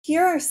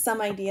Here are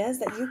some ideas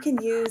that you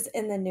can use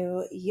in the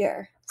new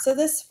year. So,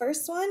 this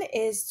first one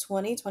is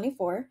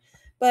 2024,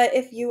 but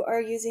if you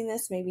are using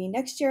this maybe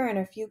next year or in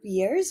a few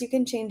years, you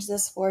can change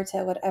this for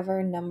to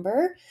whatever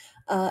number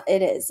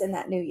it is in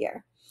that new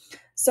year.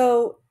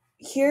 So,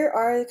 here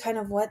are kind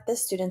of what the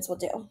students will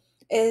do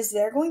is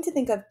they're going to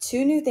think of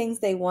two new things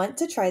they want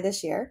to try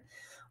this year,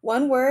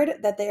 one word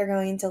that they are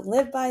going to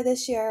live by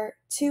this year,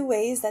 two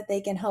ways that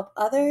they can help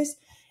others,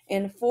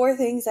 and four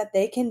things that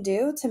they can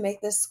do to make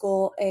this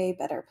school a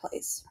better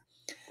place.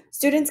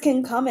 Students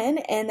can come in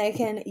and they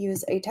can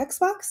use a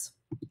text box,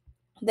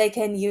 they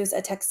can use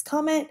a text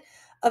comment,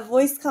 a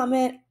voice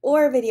comment,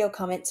 or a video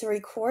comment to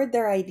record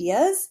their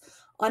ideas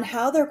on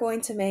how they're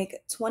going to make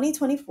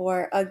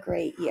 2024 a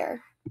great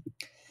year.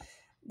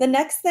 The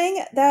next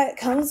thing that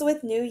comes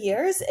with New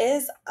Year's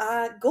is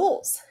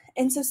goals.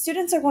 And so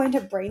students are going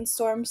to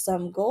brainstorm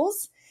some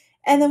goals.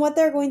 And then what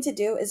they're going to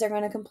do is they're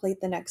going to complete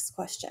the next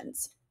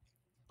questions.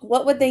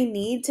 What would they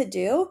need to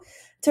do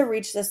to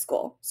reach this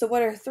goal? So,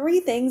 what are three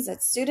things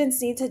that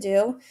students need to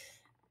do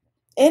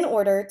in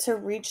order to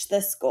reach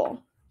this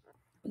goal?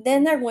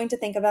 Then they're going to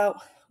think about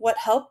what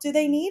help do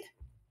they need?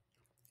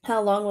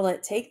 How long will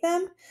it take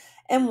them?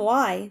 And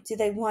why do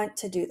they want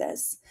to do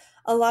this?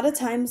 A lot of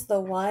times, the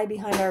why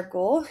behind our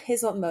goal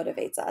is what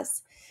motivates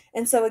us.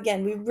 And so,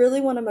 again, we really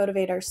want to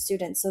motivate our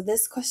students. So,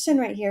 this question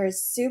right here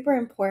is super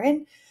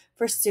important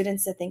for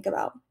students to think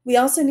about. We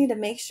also need to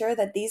make sure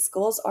that these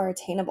goals are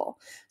attainable.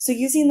 So,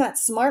 using that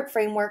SMART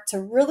framework to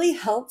really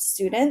help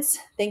students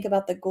think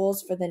about the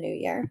goals for the new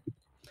year.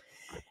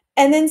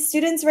 And then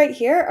students right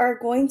here are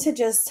going to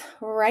just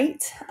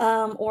write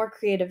or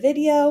create a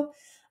video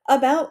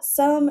about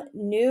some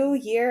new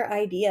year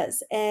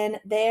ideas and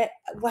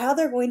how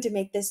they're going to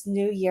make this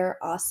new year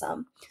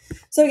awesome.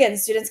 So again,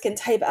 students can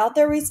type out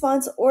their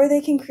response or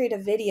they can create a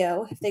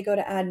video. If they go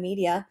to add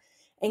media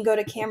and go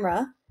to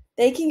camera,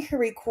 they can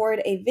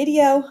record a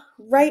video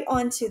right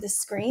onto the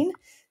screen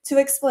to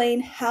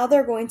explain how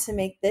they're going to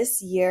make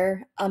this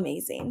year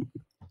amazing.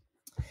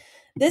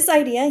 This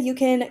idea, you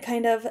can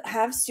kind of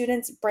have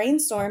students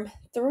brainstorm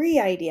three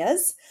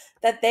ideas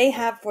that they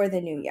have for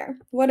the new year.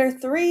 What are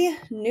three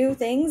new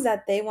things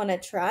that they want to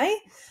try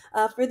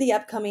for the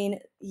upcoming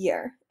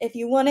year? If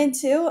you wanted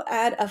to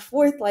add a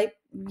fourth light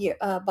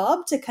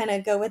bulb to kind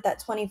of go with that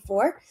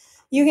 24,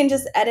 you can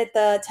just edit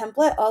the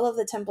template. All of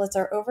the templates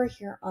are over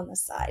here on the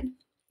side.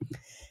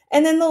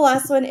 And then the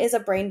last one is a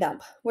brain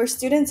dump, where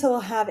students will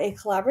have a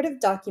collaborative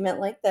document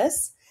like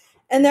this,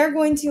 and they're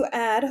going to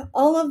add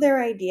all of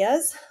their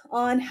ideas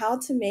on how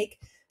to make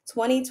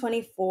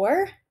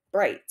 2024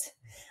 bright.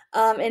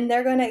 And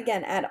they're going to,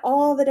 again, add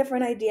all the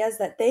different ideas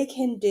that they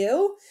can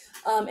do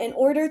in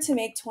order to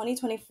make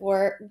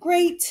 2024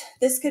 great.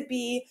 This could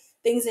be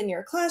things in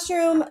your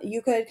classroom.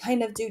 You could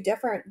kind of do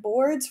different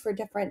boards for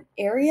different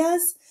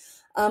areas.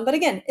 But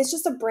again, it's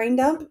just a brain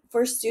dump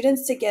for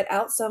students to get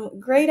out some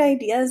great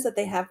ideas that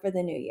they have for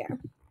the new year.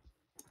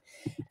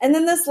 And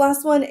then this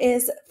last one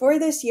is for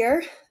this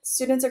year,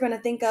 students are going to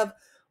think of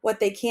what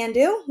they can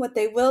do, what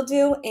they will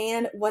do,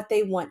 and what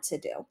they want to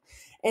do.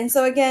 And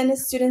so again,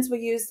 students will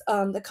use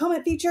the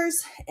comment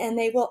features and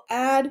they will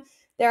add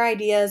their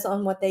ideas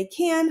on what they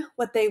can,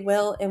 what they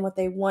will, and what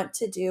they want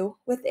to do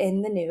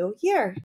within the new year.